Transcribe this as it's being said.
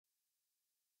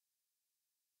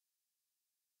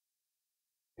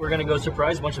We're gonna go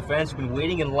surprise a bunch of fans who've been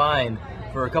waiting in line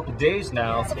for a couple days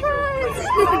now. Surprise!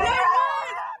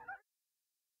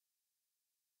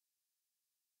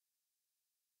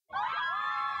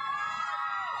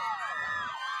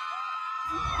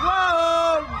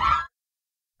 Whoa!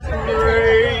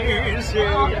 Crazy!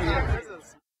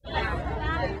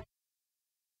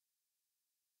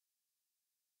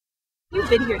 We've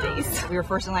been here days. We were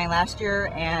first in line last year,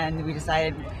 and we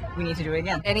decided we need to do it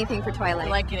again. Anything for Twilight.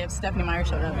 Like if Stephanie Meyer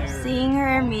showed up. Seeing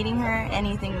her, meeting her,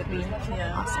 anything would be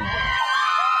awesome.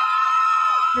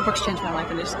 Your books changed my life,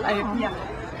 and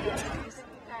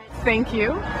Thank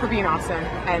you for being awesome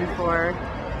and for,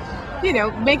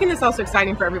 making this also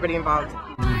exciting for everybody involved.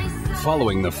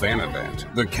 Following the fan event,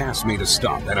 the cast made a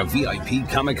stop at a VIP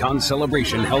Comic-Con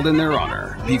celebration held in their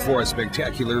honor before a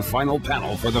spectacular final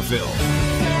panel for the film.